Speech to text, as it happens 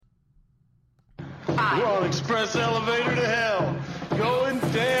We're on express elevator to hell. Going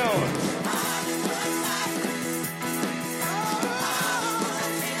down.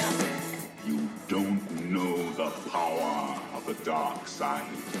 You don't know the power of the dark side.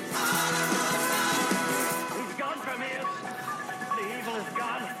 He's gone from here. The evil is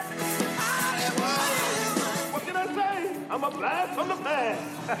gone. What can I say? I'm a blast from the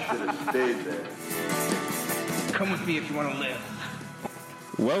past. Should have stayed there. Come with me if you want to live.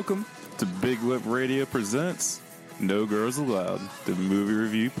 Welcome to Big Whip Radio presents No Girls Allowed, the movie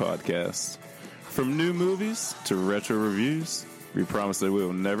review podcast. From new movies to retro reviews, we promise that we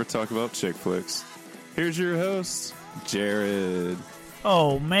will never talk about chick flicks. Here's your host, Jared.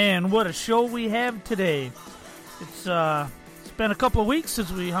 Oh man, what a show we have today. It's been a couple of weeks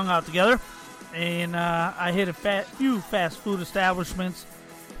since we hung out together, and I hit a few fast food establishments,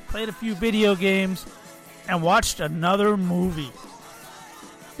 played a few video games, and watched another movie.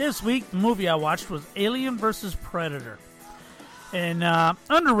 This week, the movie I watched was Alien vs. Predator. An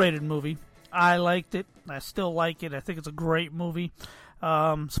underrated movie. I liked it. I still like it. I think it's a great movie.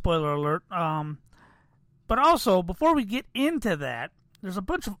 Spoiler alert. But also, before we get into that, there's a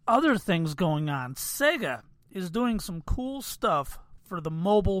bunch of other things going on. Sega is doing some cool stuff for the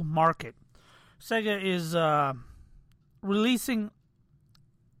mobile market. Sega is releasing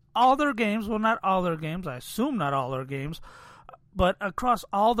all their games. Well, not all their games. I assume not all their games. But across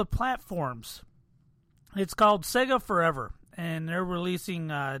all the platforms. It's called Sega Forever, and they're releasing,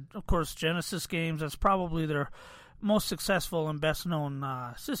 of course, Genesis games. That's probably their most successful and best-known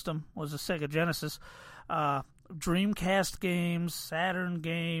system, was the Sega Genesis. Dreamcast games, Saturn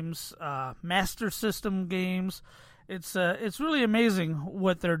games, Master System games. It's really amazing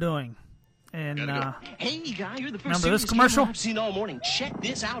what they're doing. And hey guy, you're the first remember this commercial? I've seen all morning. Check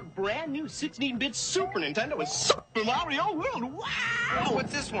this out, brand new 16-bit Super Nintendo with Super Mario World. Wow!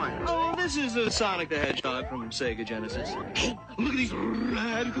 What's this one? Oh, this is Sonic the Hedgehog from Sega Genesis. Hey, look at these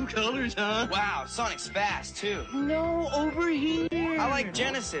radical colors, huh? Wow, Sonic's fast too. No, over here. I like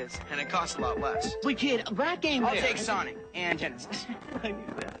Genesis, and it costs a lot less. Wait, kid, that game I'll there. take Sonic and Genesis. I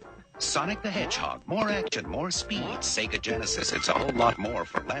knew that. Sonic the Hedgehog. More action, more speed. Sega Genesis. It's a whole lot more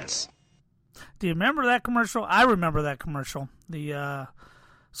for less. Do you remember that commercial? I remember that commercial. The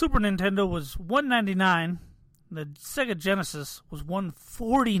Super Nintendo was $199. The Sega Genesis was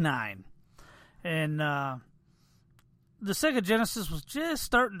 $149. And the Sega Genesis was just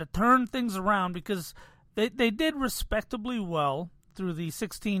starting to turn things around because they did respectably well through the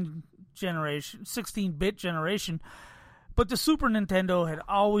 16-bit generation. But the Super Nintendo had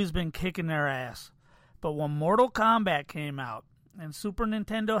always been kicking their ass. But when Mortal Kombat came out, and Super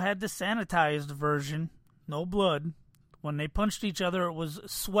Nintendo had the sanitized version, no blood. When they punched each other, it was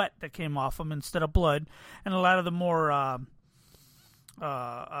sweat that came off them instead of blood. And a lot of the more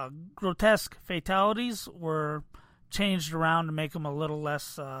grotesque fatalities were changed around to make them a little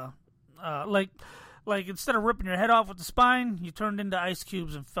less, like instead of ripping your head off with the spine, you turned into ice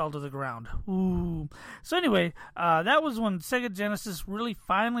cubes and fell to the ground. Ooh. So anyway, that was when Sega Genesis really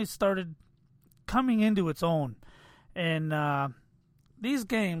finally started coming into its own. And these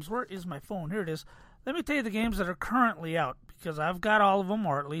games, where is my phone? Here it is. Let me tell you the games that are currently out, because I've got all of them,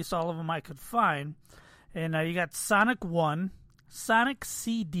 or at least all of them I could find. And you got Sonic 1, Sonic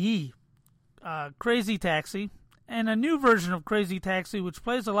CD, Crazy Taxi, and a new version of Crazy Taxi, which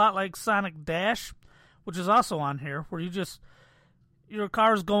plays a lot like Sonic Dash, which is also on here, where your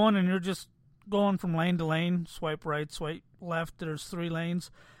car's going and you're just going from lane to lane, swipe right, swipe left. There's 3 lanes.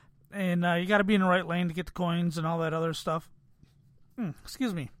 And you got to be in the right lane to get the coins and all that other stuff.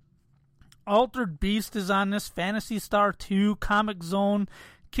 Excuse me. Altered Beast is on this. Phantasy Star 2, Comic Zone,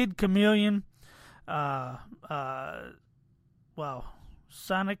 Kid Chameleon. Wow.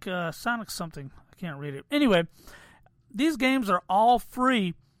 Sonic something. I can't read it. Anyway, these games are all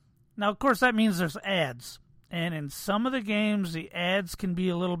free. Now, of course, that means there's ads. And in some of the games, the ads can be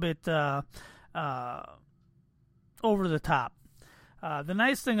a little bit over the top. The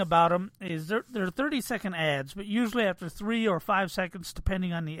nice thing about them is they're 30-second ads, but usually after 3 or 5 seconds,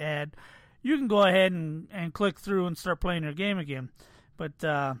 depending on the ad, you can go ahead and click through and start playing your game again. But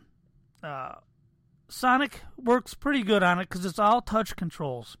Sonic works pretty good on it because it's all touch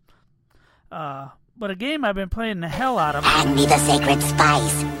controls. But a game I've been playing the hell out of... Hand me the sacred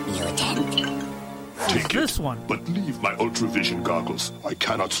spice, mutant. Take this it, one. but leave my ultravision goggles. I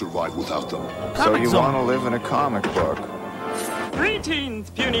cannot survive without them. So you want to live in a comic book? Greetings,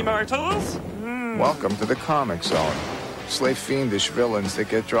 puny mortals. Welcome to the Comic Zone. Slay fiendish villains that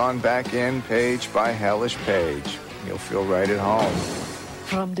get drawn back in page by hellish page. You'll feel right at home.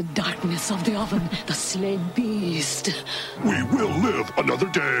 From the darkness of the oven, the slain beast. We will live another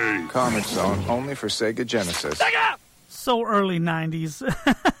day. Comic Zone, only for Sega Genesis. So early 90s.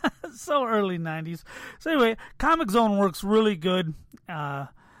 So early 90s. So anyway, Comic Zone works really good. And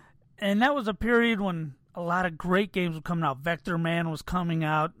that was a period when a lot of great games were coming out. Vector Man was coming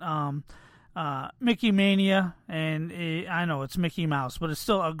out. Mickey Mania. And I know it's Mickey Mouse, but it's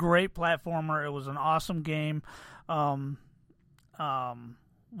still a great platformer. It was an awesome game.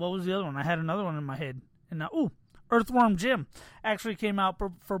 What was the other one? I had another one in my head. And Earthworm Jim actually came out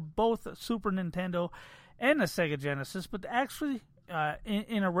for both Super Nintendo and the Sega Genesis, but actually,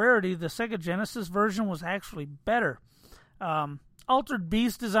 in a rarity, the Sega Genesis version was actually better. Altered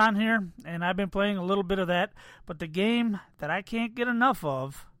Beast is on here, and I've been playing a little bit of that, but the game that I can't get enough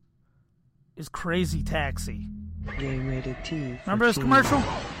of is Crazy Taxi. Game rated T. Remember this commercial?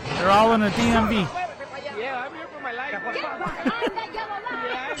 They're all in a DMV. Yeah, I'm here for my license. Get behind that yellow line.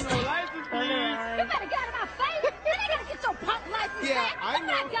 Yeah, I know. License, please. You better get out of my face. You ain't gotta get your punk license back. I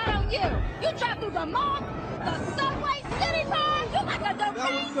know. I got on you. You drive through the mall, the subway, city line. You like a dumb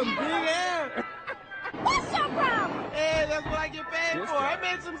That was some big air. What's your problem? Hey, that's what I get paid for. I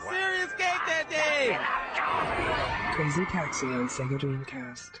made some serious cake that day. Crazy Taxi on Sega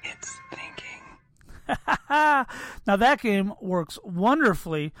Dreamcast. It's thinking. Now that game works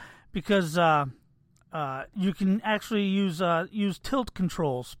wonderfully because you can actually use tilt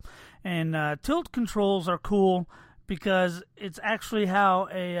controls, and tilt controls are cool because it's actually how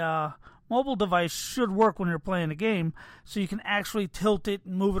a mobile device should work when you're playing a game. So you can actually tilt it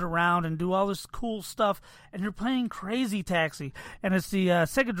and move it around and do all this cool stuff, and you're playing Crazy Taxi, and it's the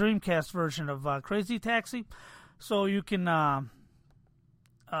Sega Dreamcast version of Crazy Taxi. So you can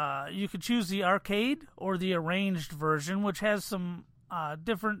choose the arcade or the arranged version, which has some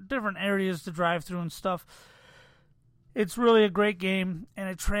different areas to drive through and stuff. It's really a great game, and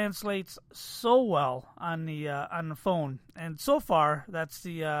it translates so well on the phone. And so far, that's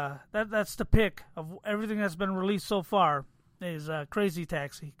the pick of everything that's been released so far is Crazy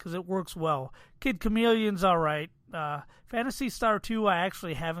Taxi, because it works well. Kid Chameleon's all right. Phantasy Star 2 I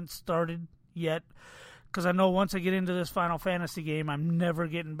actually haven't started yet, because I know once I get into this Final Fantasy game, I'm never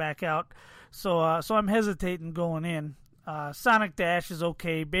getting back out. So I'm hesitating going in. Sonic Dash is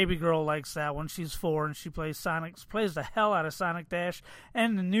okay. Baby girl likes that one. She's 4 and she plays the hell out of Sonic Dash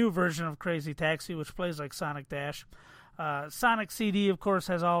and the new version of Crazy Taxi, which plays like Sonic Dash. Sonic CD, of course,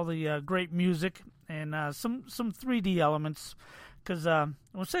 has all the great music and some 3D elements. Because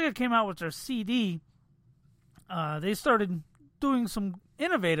when Sega came out with their CD, they started doing some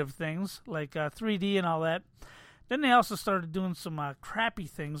innovative things like 3D and all that. Then they also started doing some crappy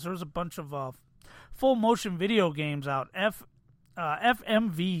things. There was a bunch of full motion video games out.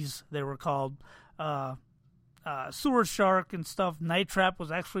 FMVs they were called. Sewer Shark and stuff. Night Trap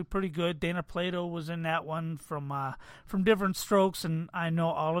was actually pretty good. Dana Plato was in that one from Different Strokes, and I know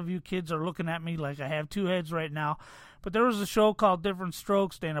all of you kids are looking at me like I have two heads right now. But there was a show called Different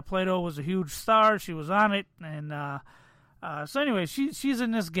Strokes. Dana Plato was a huge star. She was on it, and so anyway, she's in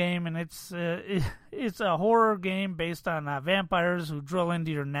this game, and it's a horror game based on vampires who drill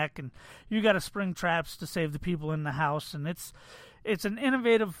into your neck, and you got to spring traps to save the people in the house. And it's an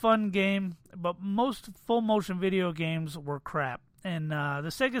innovative, fun game, but most full motion video games were crap. And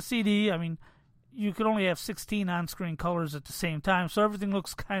the Sega CD, I mean, you could only have 16 on-screen colors at the same time, so everything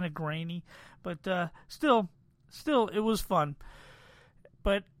looks kind of grainy. But still, it was fun.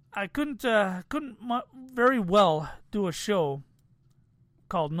 But I couldn't very well do a show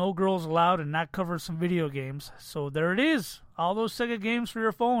called No Girls Allowed and not cover some video games. So there it is. All those Sega games for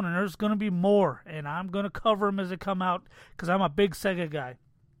your phone, and there's going to be more. And I'm going to cover them as they come out because I'm a big Sega guy.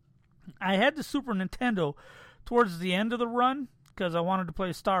 I had the Super Nintendo towards the end of the run because I wanted to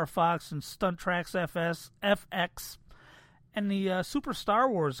play Star Fox and Stunt Tracks FX and the Super Star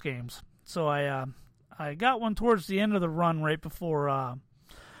Wars games. So I got one towards the end of the run right before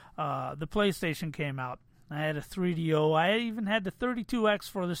the PlayStation came out. I had a 3DO. I even had the 32X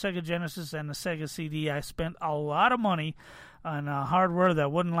for the Sega Genesis and the Sega CD. I spent a lot of money on hardware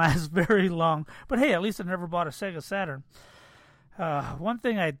that wouldn't last very long. But hey, at least I never bought a Sega Saturn. One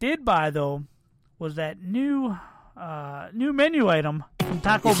thing I did buy, though, was that new menu item from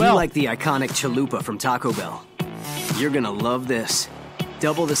Taco Bell. If you like the iconic chalupa from Taco Bell, you're going to love this.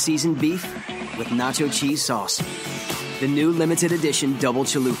 Double the seasoned beef with nacho cheese sauce. The new limited edition Double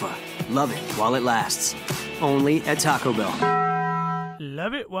Chalupa. Love it while it lasts. Only at Taco Bell.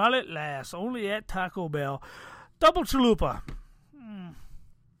 Love it while it lasts. Only at Taco Bell. Double Chalupa.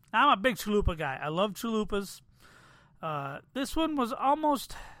 I'm a big chalupa guy. I love chalupas. This one was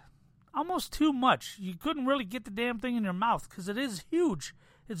almost almost too much. You couldn't really get the damn thing in your mouth because it is huge.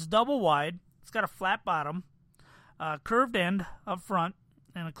 It's double wide. It's got a flat bottom, curved end up front,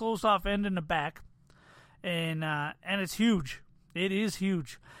 and a closed off end in the back. And it's huge. It is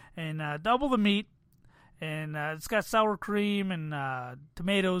huge. And double the meat. And it's got sour cream and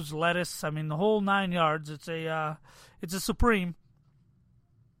tomatoes, lettuce. I mean, the whole 9 yards. It's a Supreme.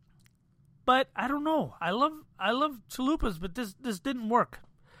 But I don't know. I love chalupas, but this didn't work.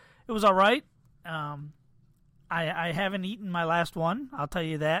 It was all right. I haven't eaten my last one. I'll tell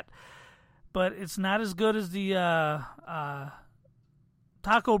you that. But it's not as good as the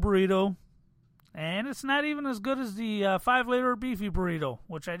taco burrito. And it's not even as good as the 5-layer beefy burrito,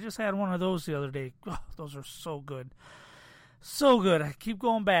 which I just had one of those the other day. Oh, those are so good. So good. I keep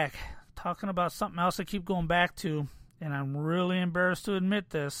going back. Talking about something else I keep going back to, and I'm really embarrassed to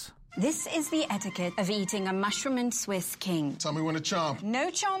admit this. This is the etiquette of eating a mushroom and Swiss king. Tell me when to chomp. No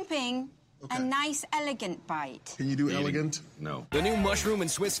chomping. Okay. A nice, elegant bite. Can you do elegant? No. The new Mushroom and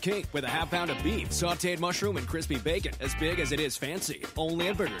Swiss King with a half pound of beef, sauteed mushroom, and crispy bacon. As big as it is fancy. Only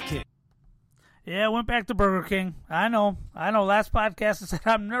at Burger King. Yeah, I went back to Burger King. I know. Last podcast I said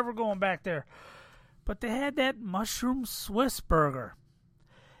I'm never going back there. But they had that mushroom Swiss burger.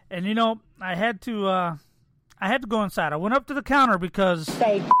 And, I had to go inside. I went up to the counter because...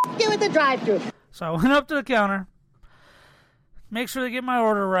 Say, you at the drive-thru. So I went up to the counter, make sure they get my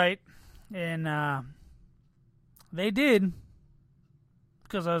order right. And they did,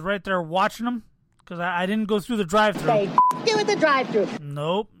 because I was right there watching them, because I didn't go through the drive-thru. Say, you at the drive-thru.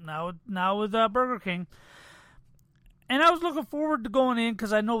 Nope, now with Burger King. And I was looking forward to going in,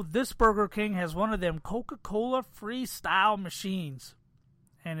 because I know this Burger King has one of them Coca-Cola Freestyle machines.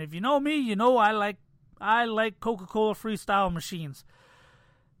 And if you know me, you know I like Coca-Cola Freestyle machines.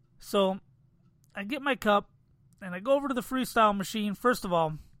 So I get my cup, and I go over to the Freestyle machine. First of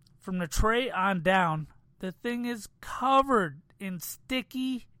all, from the tray on down, the thing is covered in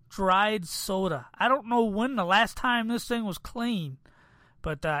sticky, dried soda. I don't know when the last time this thing was clean,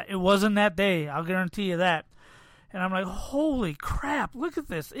 but it wasn't that day. I'll guarantee you that. And I'm like, holy crap, look at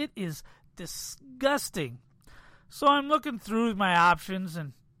this. It is disgusting. So I'm looking through my options,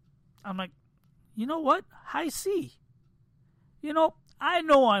 and I'm like, you know what? High C. I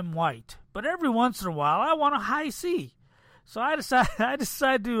know I'm white, but every once in a while I want a high C. So I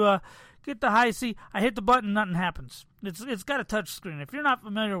decide to get the high C. I hit the button, nothing happens. It's got a touch screen. If you're not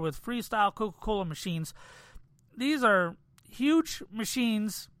familiar with Freestyle Coca-Cola machines, these are huge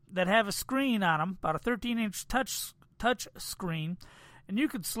machines that have a screen on them, about a 13-inch touch screen, and you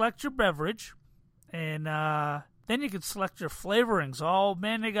can select your beverage, and then you can select your flavorings. Oh,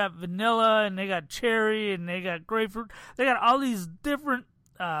 man, they got vanilla, and they got cherry, and they got grapefruit. They got all these different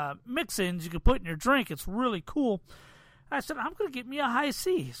mix-ins you can put in your drink. It's really cool. I said, I'm going to get me a high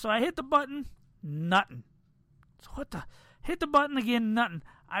C. So I hit the button, nothing. So hit the button again, nothing.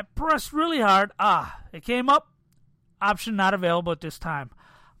 I pressed really hard. It came up. Option not available at this time.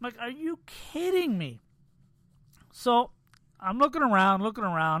 I'm like, are you kidding me? So I'm looking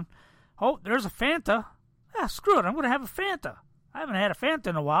around. Oh, there's a Fanta. Screw it. I'm going to have a Fanta. I haven't had a Fanta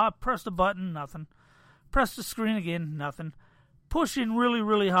in a while. I pressed the button, nothing. Press the screen again, nothing. Pushing really,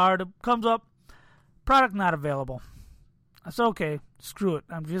 really hard. It comes up, product not available. I said, okay, screw it.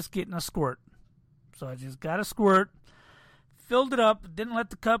 I'm just getting a squirt. So I just got a squirt, filled it up, didn't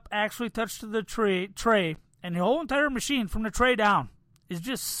let the cup actually touch to the tray, and the whole entire machine from the tray down is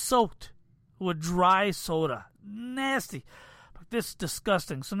just soaked with dry soda. Nasty. But this is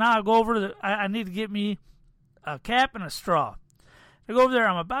disgusting. So now I go over to I need to get me a cap and a straw. I go over there.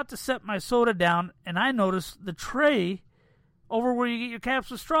 I'm about to set my soda down, and I notice the tray over where you get your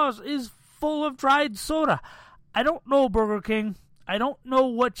caps and straws is full of dried soda. I don't know, Burger King. I don't know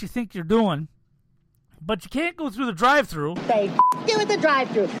what you think you're doing, but you can't go through the drive-thru. Say, you at the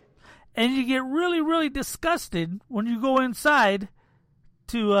drive-thru. And you get really, really disgusted when you go inside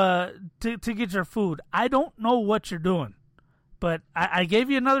to get your food. I don't know what you're doing, but I gave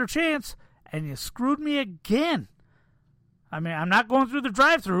you another chance, and you screwed me again. I mean, I'm not going through the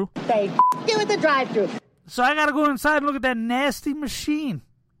drive-thru. Say, you at the drive-thru. So I got to go inside and look at that nasty machine.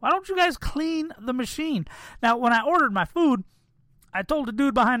 Why don't you guys clean the machine? Now, when I ordered my food, I told the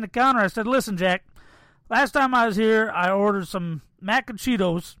dude behind the counter, I said, listen, Jack, last time I was here, I ordered some mac and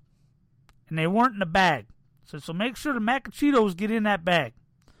Cheetos, and they weren't in the bag. So make sure the mac and Cheetos get in that bag.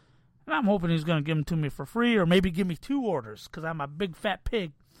 And I'm hoping he's going to give them to me for free, or maybe give me 2 orders, because I'm a big fat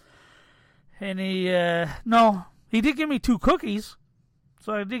pig. And he did give me 2 cookies,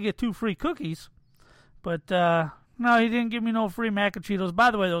 so I did get 2 free cookies. But, no, he didn't give me no free mac and Cheetos.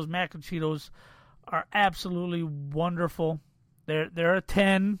 By the way, those mac and Cheetos are absolutely wonderful. They're a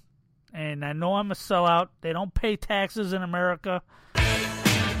 10, And I know I'm a sellout. They don't pay taxes in America.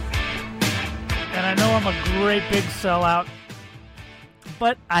 And I know I'm a great big sellout.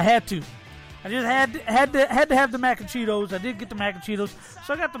 But I had to. I just had to have the mac and Cheetos. I did get the mac and Cheetos.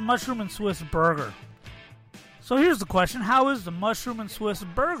 So I got the mushroom and Swiss burger. So here's the question. How is the mushroom and Swiss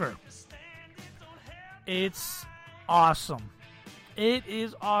burger? It's awesome. It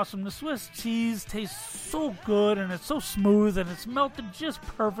is awesome. The Swiss cheese tastes so good, and it's so smooth, and it's melted just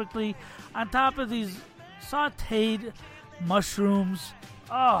perfectly on top of these sauteed mushrooms.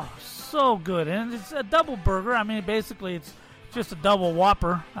 Oh, so good. And it's a double burger. I mean, basically, it's just a double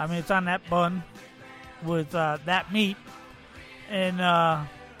Whopper. I mean, it's on that bun with that meat. And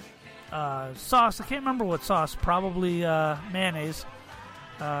sauce. I can't remember what sauce. Probably mayonnaise.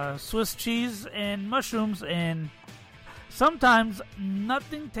 Swiss cheese and mushrooms. And sometimes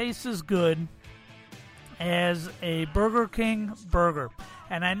nothing tastes as good as a Burger King burger.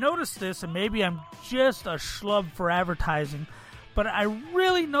 And I noticed this, and maybe I'm just a schlub for advertising, but I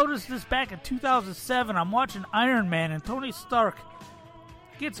really noticed this back in 2007. I'm watching Iron Man, and Tony Stark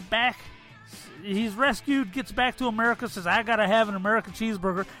gets back. He's rescued, gets back to America, says, I got to have an American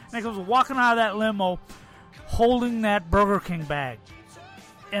cheeseburger. And he comes walking out of that limo holding that Burger King bag.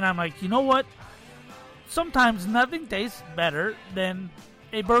 And I'm like, you know what? Sometimes nothing tastes better than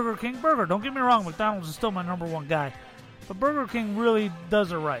a Burger King burger. Don't get me wrong, McDonald's is still my number one guy. But Burger King really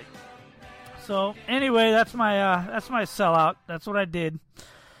does it right. So anyway, that's my sellout. That's what I did.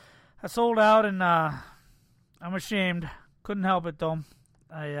 I sold out, and I'm ashamed. Couldn't help it though.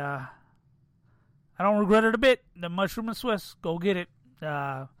 I don't regret it a bit. The mushroom and Swiss, go get it.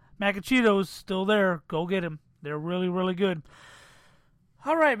 Mac and Cheetos still there. Go get them. They're really, really good.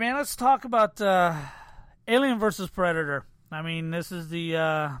 All right, man. Let's talk about Alien vs. Predator. I mean, this is the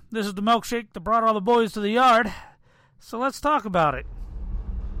milkshake that brought all the boys to the yard. So let's talk about it.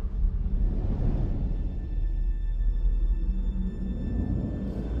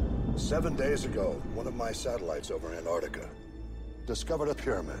 "7 days ago, one of my satellites over Antarctica discovered a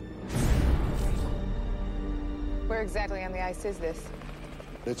pyramid. Where exactly on the ice is this?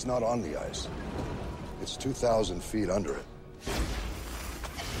 It's not on the ice. It's 2,000 feet under it.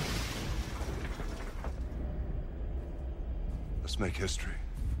 Let's make history."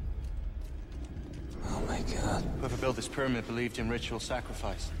 Oh my God. Whoever built this pyramid believed in ritual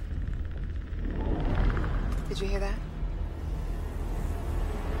sacrifice. Did you hear that?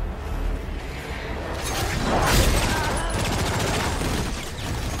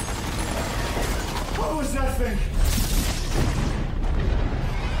 What was that thing?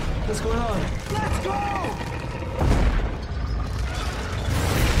 What's going on? Let's go!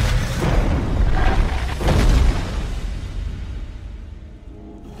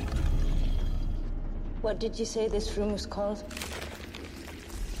 What did you say this room was called?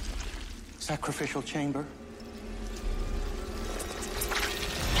 Sacrificial chamber.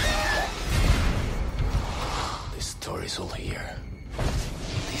 This story's all here.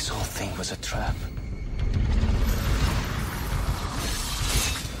 This whole thing was a trap.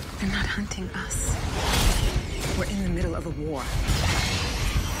 They're not hunting us. We're in the middle of a war.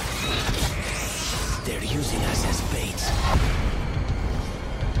 They're using us as bait.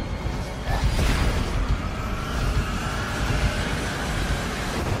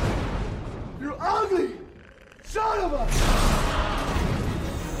 You ugly son of a...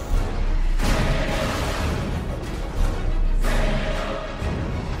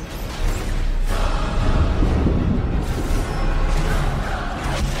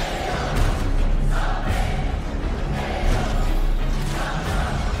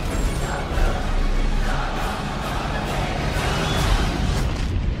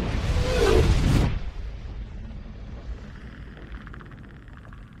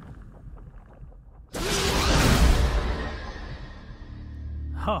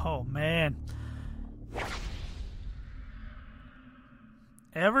 Oh, man.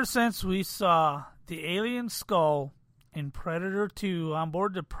 Ever since we saw the alien skull in Predator 2 on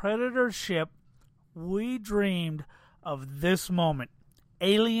board the Predator ship, we dreamed of this moment.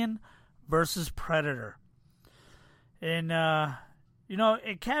 Alien versus Predator. And,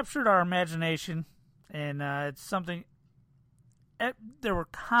 it captured our imagination. And it's something... There were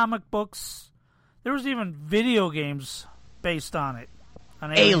comic books. There was even video games based on it.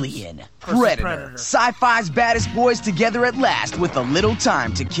 on Alien, Predator. Sci-fi's baddest boys together at last with a little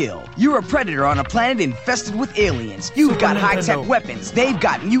time to kill. You're a predator on a planet infested with aliens. You've got high-tech weapons. They've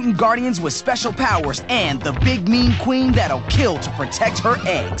got mutant guardians with special powers and the big mean queen that'll kill to protect her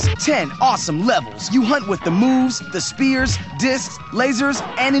eggs. 10 awesome levels. You hunt with the moves, the spears, discs, lasers,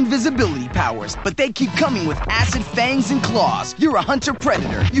 and invisibility powers. But they keep coming with acid fangs and claws. You're a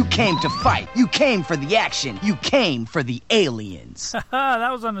hunter-predator. You came to fight. You came for the action. You came for the aliens.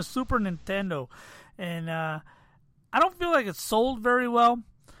 That was on the Super Nintendo, and I don't feel like it sold very well,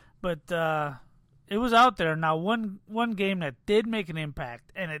 but it was out there. Now, one game that did make an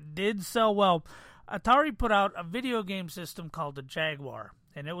impact, and it did sell well, Atari put out a video game system called the Jaguar,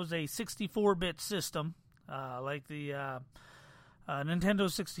 and it was a 64-bit system, like the Nintendo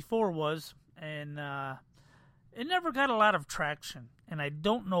 64 was, and it never got a lot of traction, and I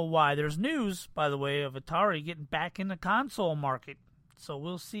don't know why. There's news, by the way, of Atari getting back in the console market. So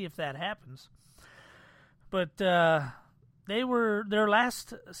we'll see if that happens. But their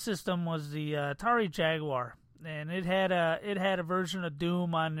last system was the Atari Jaguar, and it had a version of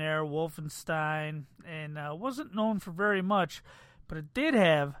Doom on there, Wolfenstein, and wasn't known for very much, but it did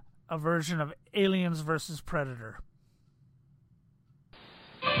have a version of Aliens vs. Predator.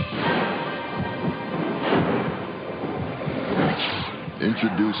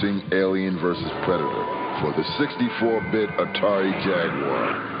 Introducing Alien vs. Predator for the 64-bit Atari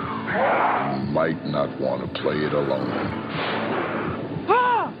Jaguar. You might not want to play it alone.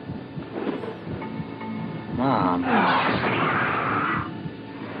 Ah! Mom.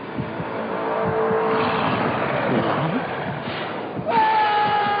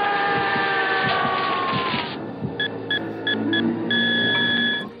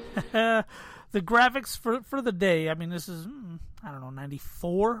 The graphics for the day, I mean, this is, I don't know,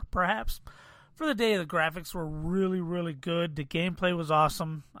 94 perhaps. For the day, the graphics were really, really good. The gameplay was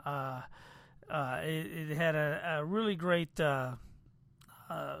awesome. It had a really great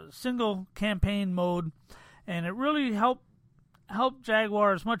single campaign mode, and it really helped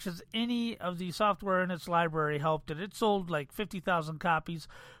Jaguar as much as any of the software in its library helped it. It sold like 50,000 copies,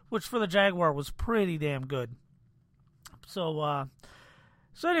 which for the Jaguar was pretty damn good. So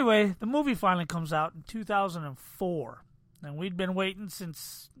anyway, the movie finally comes out in 2004. And we'd been waiting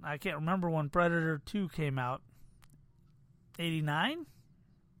since, I can't remember when Predator 2 came out. 89?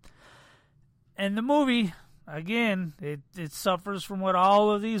 And the movie, again, it suffers from what all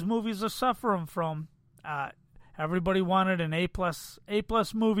of these movies are suffering from. Everybody wanted an A-plus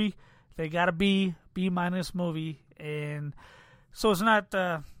movie. They got a B-minus movie. And so it's not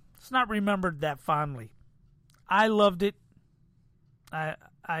remembered that fondly. I loved it.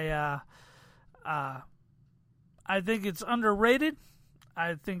 I think it's underrated.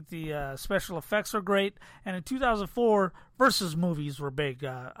 I think the special effects are great. And in 2004, versus movies were big.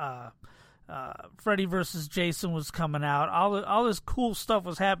 Freddy versus Jason was coming out. All this cool stuff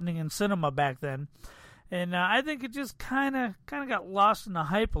was happening in cinema back then. And I think it just kind of got lost in the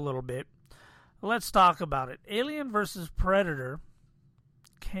hype a little bit. Let's talk about it. Alien vs. Predator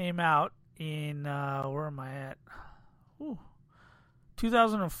came out in, where am I at?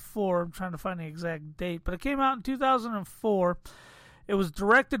 2004. I'm trying to find the exact date, but it came out in 2004. It was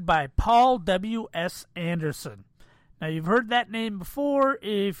directed by Paul W.S. Anderson. Now, you've heard that name before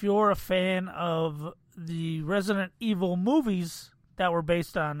if you're a fan of the Resident Evil movies that were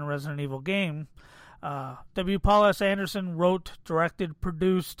based on the Resident Evil game. W. Paul S. Anderson wrote, directed,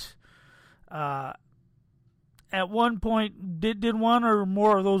 produced, at one point did one or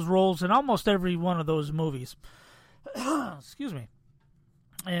more of those roles in almost every one of those movies. Excuse me.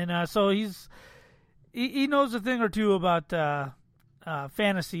 And so he knows a thing or two about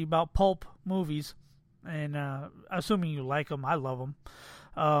fantasy, about pulp movies, and assuming you like them, I love them.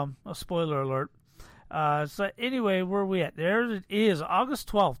 A spoiler alert. So anyway, where are we at? There it is, August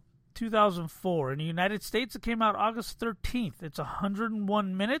 12th, 2004. In the United States, it came out August 13th. It's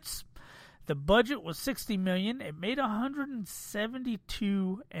 101 minutes. The budget was $60 million. It made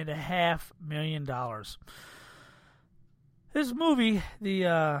 $172.5 million. This movie,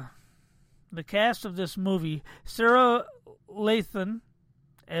 the cast of this movie, Sarah Lathan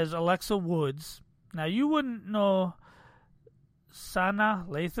as Alexa Woods. Now, you wouldn't know Sana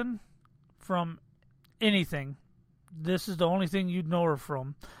Lathan from anything. This is the only thing you'd know her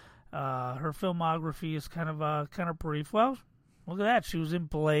from. Her filmography is kind of brief. Well, look at that. She was in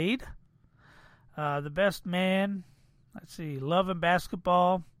Blade, The Best Man. Let's see, Love and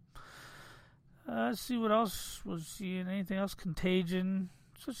Basketball. Let's see, what else was she in? Anything else? Contagion.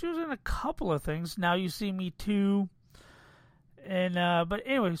 So she was in a couple of things. Now You See Me Too. And but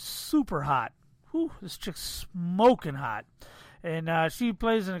anyway, super hot. Whew, this chick's smoking hot. And she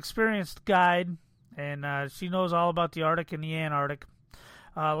plays an experienced guide, and she knows all about the Arctic and the Antarctic.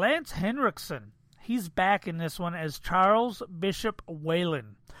 Lance Henriksen, he's back in this one as Charles Bishop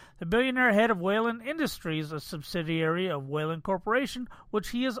Whalen, the billionaire head of Whalen Industries, a subsidiary of Whalen Corporation, which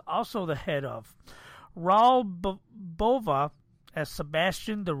he is also the head of. Raul Bova as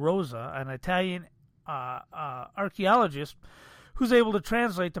Sebastian de Rosa, an Italian archaeologist who's able to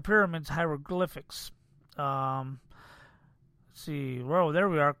translate the pyramid's hieroglyphics. Let's see. Whoa, there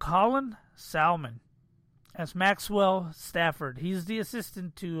we are. Colin Salmon as Maxwell Stafford. He's the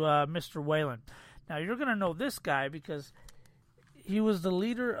assistant to Mr. Whalen. Now, you're going to know this guy because he was the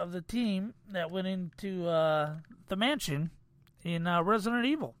leader of the team that went into the mansion in Resident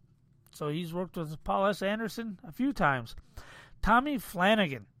Evil. So he's worked with Paul S. Anderson a few times. Tommy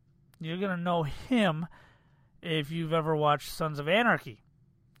Flanagan. You're going to know him if you've ever watched Sons of Anarchy.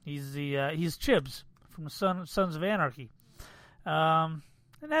 He's Chibs from Sons of Anarchy. And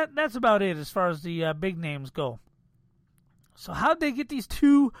that's about it as far as the big names go. So how'd they get these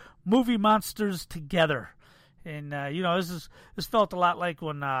two movie monsters together? And this felt a lot like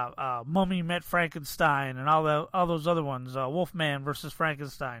when Mummy met Frankenstein and all those other ones, Wolfman versus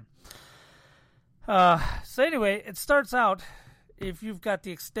Frankenstein. So anyway, it starts out. If you've got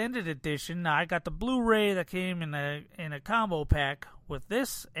the extended edition, I got the Blu-ray that came in a combo pack with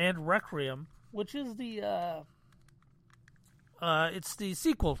this and Requiem, which is it's the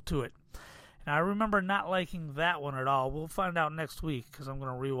sequel to it. And I remember not liking that one at all. We'll find out next week because I'm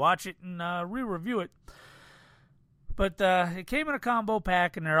going to rewatch it and re-review it. But it came in a combo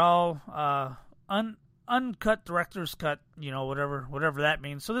pack, and they're all uncut director's cut, whatever that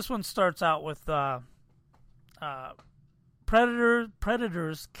means. So this one starts out with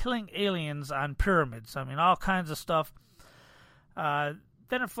predators killing aliens on pyramids. I mean, all kinds of stuff. Then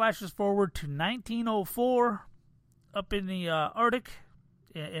it flashes forward to 1904, up in the Arctic,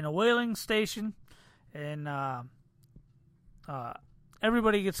 in a whaling station, and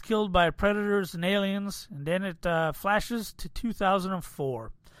everybody gets killed by predators and aliens, and then it flashes to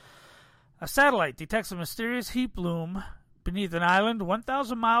 2004. A satellite detects a mysterious heat plume beneath an island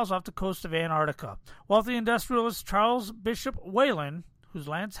 1,000 miles off the coast of Antarctica. Wealthy industrialist Charles Bishop Whalen, who's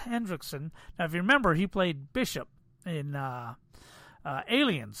Lance Henriksen. Now, if you remember, he played Bishop in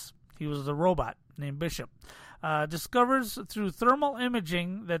Aliens. He was the robot named Bishop. Discovers through thermal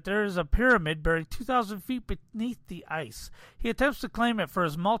imaging that there is a pyramid buried 2,000 feet beneath the ice. He attempts to claim it for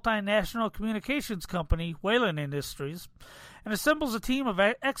his multinational communications company, Whalen Industries, and assembles a team of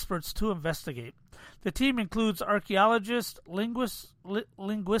experts to investigate. The team includes archaeologists,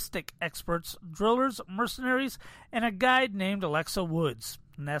 linguistic experts, drillers, mercenaries, and a guide named Alexa Woods.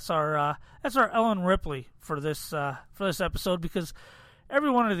 And that's our Ellen Ripley for this episode, because every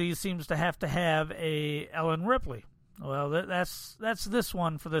one of these seems to have a Ellen Ripley. Well, that's this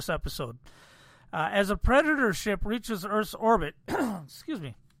one for this episode. As a Predator ship reaches Earth's orbit, excuse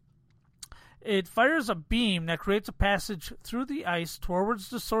me, it fires a beam that creates a passage through the ice towards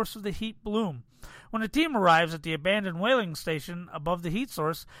the source of the heat plume. When the team arrives at the abandoned whaling station above the heat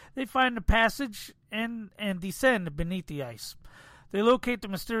source, they find the passage and descend beneath the ice. They locate the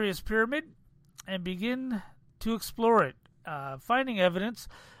mysterious pyramid and begin to explore it, finding evidence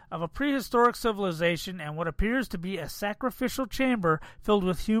of a prehistoric civilization and what appears to be a sacrificial chamber filled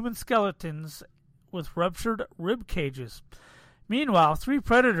with human skeletons with ruptured rib cages. Meanwhile, 3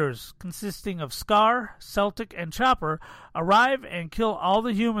 predators, consisting of Scar, Celtic, and Chopper, arrive and kill all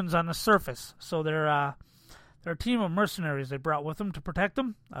the humans on the surface. So they're a team of mercenaries they brought with them to protect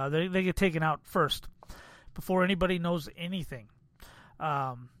them. They get taken out first, before anybody knows anything.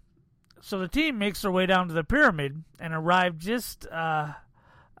 So the team makes their way down to the pyramid and arrive just as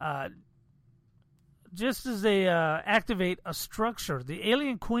they activate a structure. The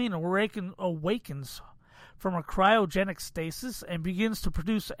alien queen awakens from a cryogenic stasis and begins to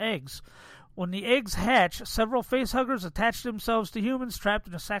produce eggs. When the eggs hatch, several facehuggers attach themselves to humans trapped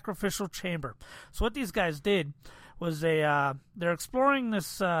in a sacrificial chamber. So what these guys did was they're exploring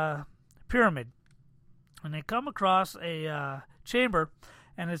this pyramid, and they come across a chamber,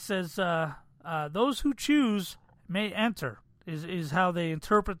 and it says, those who choose may enter, is how they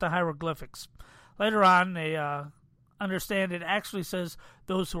interpret the hieroglyphics. Later on, they understand it actually says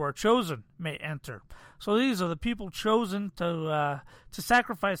those who are chosen may enter. So these are the people chosen to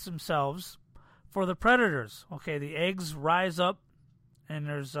sacrifice themselves for the predators. Okay, the eggs rise up, and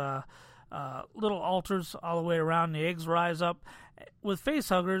there's little altars all the way around. The eggs rise up with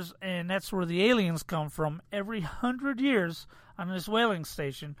facehuggers, and that's where the aliens come from every 100 years on this whaling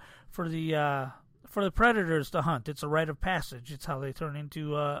station for the predators to hunt. It's a rite of passage. It's how they turn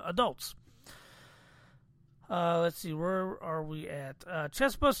into adults. Let's see, where are we at?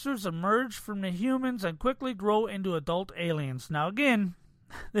 Chestbusters emerge from the humans and quickly grow into adult aliens. Now, again,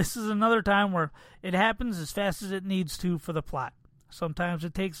 this is another time where it happens as fast as it needs to for the plot. Sometimes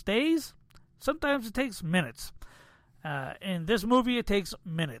it takes days, sometimes it takes minutes. In this movie, it takes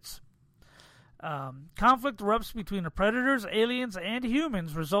minutes. Conflict erupts between the Predators, aliens, and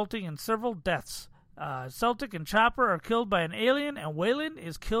humans, resulting in several deaths. Celtic and Chopper are killed by an alien, and Weyland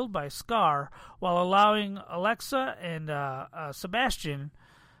is killed by Scar, while allowing Alexa and Sebastian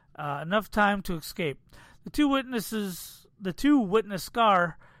enough time to escape. The two witness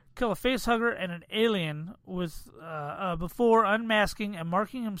Scar kill a facehugger and an alien before unmasking and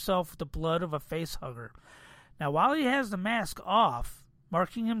marking himself with the blood of a facehugger. Now, while he has the mask off,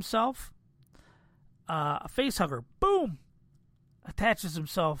 marking himself, a facehugger, boom, attaches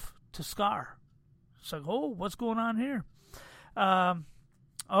himself to Scar. It's like, oh, what's going on here?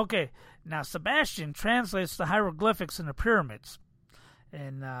 Okay, now Sebastian translates the hieroglyphics in the pyramids.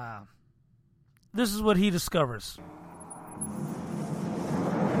 And this is what he discovers.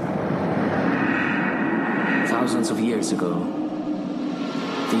 Thousands of years ago,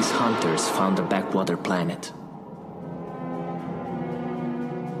 these hunters found a backwater planet.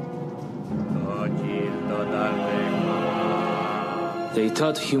 They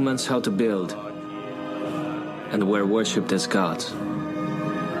taught humans how to build and were worshipped as gods.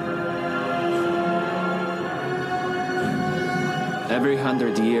 Every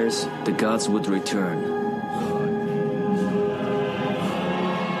 100 years, the gods would return.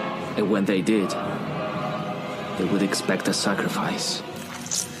 And when they did, they would expect a sacrifice.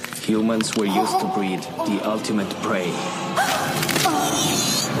 Humans were used to breed the ultimate prey.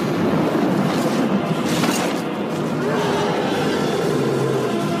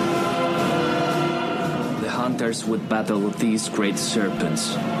 Hunters would battle these great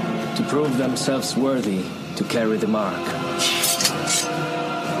serpents to prove themselves worthy to carry the mark.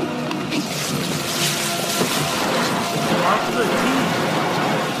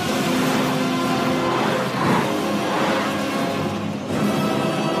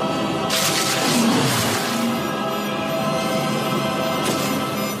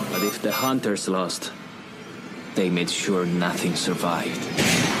 But if the hunters lost, they made sure nothing survived.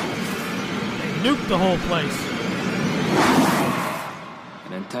 Nuke the whole place.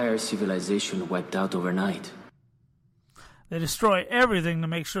 An entire civilization wiped out overnight. They destroy everything to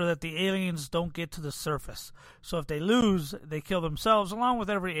make sure that the aliens don't get to the surface. So if they lose, they kill themselves along with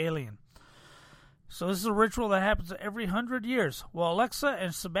every alien. So this is a ritual that happens every 100 years. Well, Alexa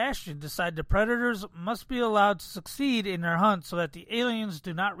and Sebastian decide the Predators must be allowed to succeed in their hunt so that the aliens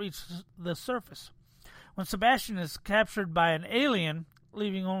do not reach the surface. When Sebastian is captured by an alien,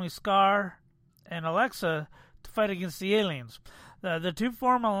 leaving only Scar and Alexa to fight against the aliens. The two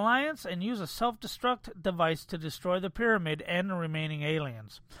form an alliance and use a self-destruct device to destroy the pyramid and the remaining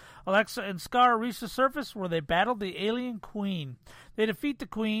aliens. Alexa and Scar reach the surface where they battle the alien queen. They defeat the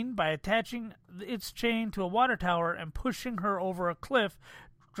queen by attaching its chain to a water tower and pushing her over a cliff,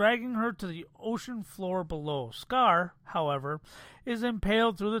 dragging her to the ocean floor below. Scar, however, is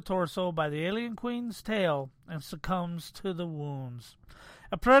impaled through the torso by the alien queen's tail and succumbs to the wounds.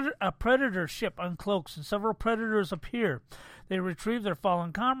 A predator ship uncloaks and several predators appear. They retrieve their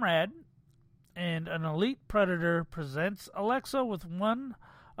fallen comrade, and an elite predator presents Alexa with one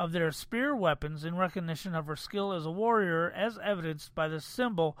of their spear weapons in recognition of her skill as a warrior, as evidenced by the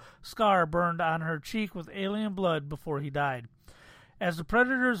symbol Scar burned on her cheek with alien blood before he died. As the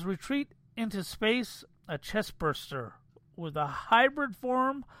predators retreat into space, a chestburster with a hybrid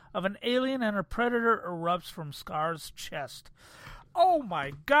form of an alien and a predator erupts from Scar's chest. Oh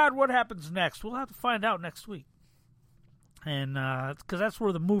my God, what happens next? We'll have to find out next week. And because that's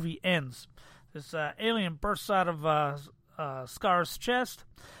where the movie ends. This alien bursts out of Scar's chest,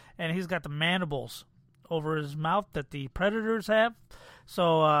 and he's got the mandibles over his mouth that the predators have.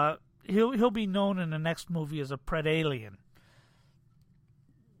 So he'll be known in the next movie as a Predalien.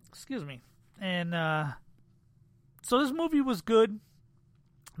 Excuse me. And so this movie was good.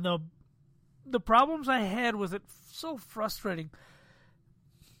 The problems I had with it, so frustrating.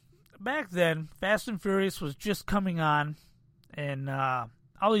 Back then, Fast and Furious was just coming on, and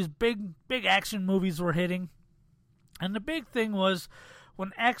all these big action movies were hitting. And the big thing was,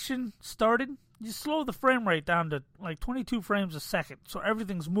 when action started, you slow the frame rate down to like 22 frames a second. So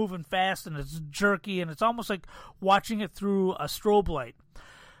everything's moving fast, and it's jerky, and it's almost like watching it through a strobe light.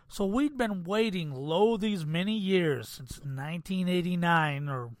 So we'd been waiting these many years, since 1989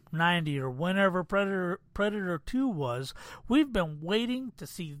 or 90 or whenever Predator 2 was. We've been waiting to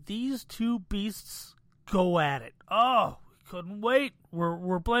see these two beasts go at it. Oh, we couldn't wait.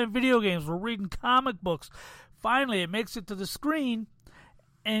 We're playing video games. We're reading comic books. Finally, it makes it to the screen,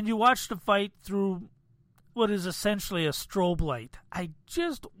 and you watch the fight through what is essentially a strobe light. I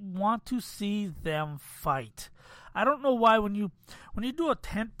just want to see them fight. I don't know why when you do a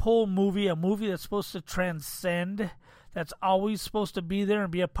tentpole movie, a movie that's supposed to transcend, that's always supposed to be there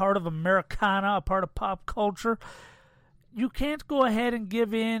and be a part of Americana, a part of pop culture, you can't go ahead and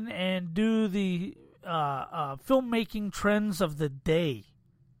give in and do the filmmaking trends of the day.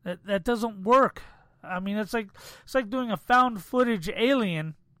 That doesn't work. I mean, it's like doing a found footage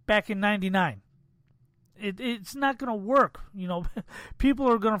Alien back in '99. It's not going to work. You know, people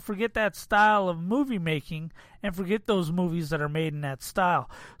are going to forget that style of movie making and forget those movies that are made in that style.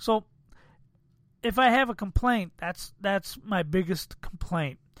 So, if I have a complaint, that's my biggest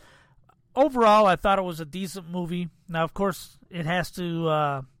complaint. Overall, I thought it was a decent movie. Now, of course, it has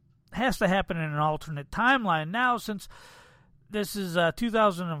to happen in an alternate timeline now, since this is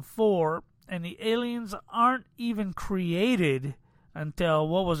 2004, and the aliens aren't even created until,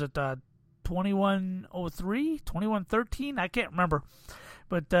 what was it, 2103, 2113? I can't remember.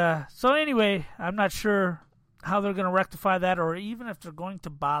 But so anyway, I'm not sure how they're going to rectify that, or even if they're going to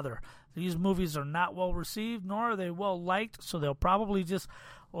bother. These movies are not well received, nor are they well liked, so they'll probably just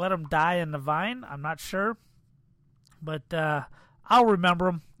let them die in the vine. I'm not sure. But I'll remember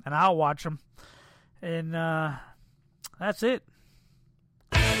them, and I'll watch them. And that's it.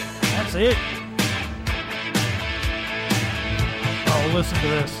 That's it. Oh, listen to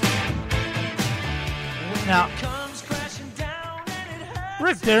this. Now,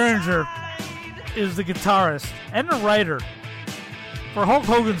 Rick Derringer is the guitarist and the writer for Hulk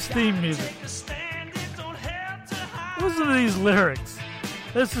Hogan's theme music. Listen to these lyrics.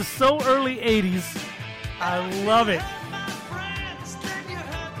 This is so early 80s. I love it.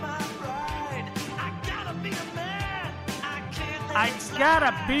 I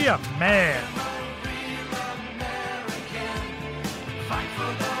gotta be a man.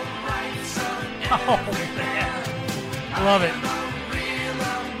 Oh, man. Love it.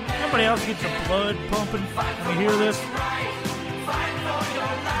 Somebody else gets your blood pumping when you hear this.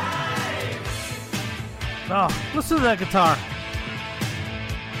 Oh, listen to that guitar.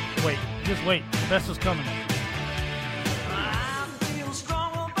 Wait, just wait. The best is coming.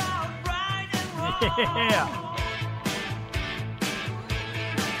 Yeah.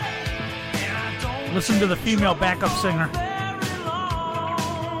 Listen to the female backup singer.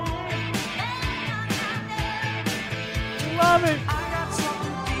 Love it.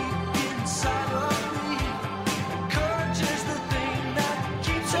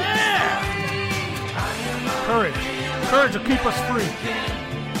 Yeah. Courage. Courage will keep us free.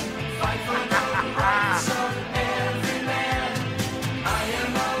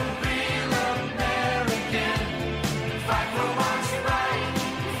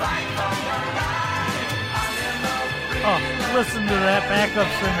 Oh, listen to that backup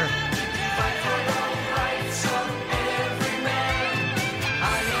singer.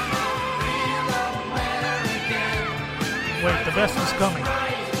 Wait, the best is coming.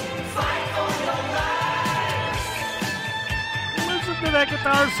 Listen to that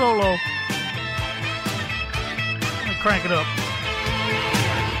guitar solo. I'm gonna crank it up.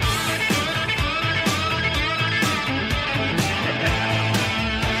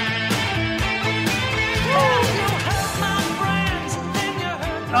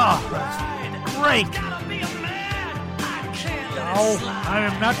 Oh, that's great. Oh, I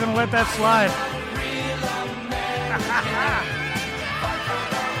am not going to let that slide.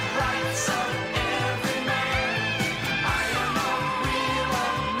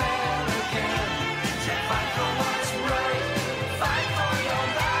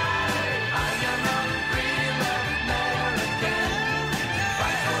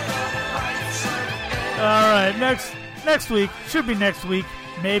 All right, next week, should be next week,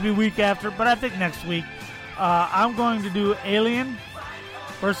 maybe week after, but I think next week, I'm going to do Alien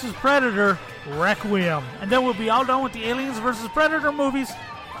versus Predator Requiem. And then we'll be all done with the Aliens versus Predator movies,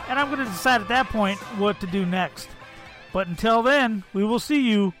 and I'm going to decide at that point what to do next. But until then, we will see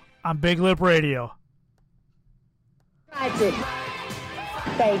you on Big Lip Radio. Drive-thru.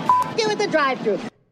 Say, you at the drive-thru.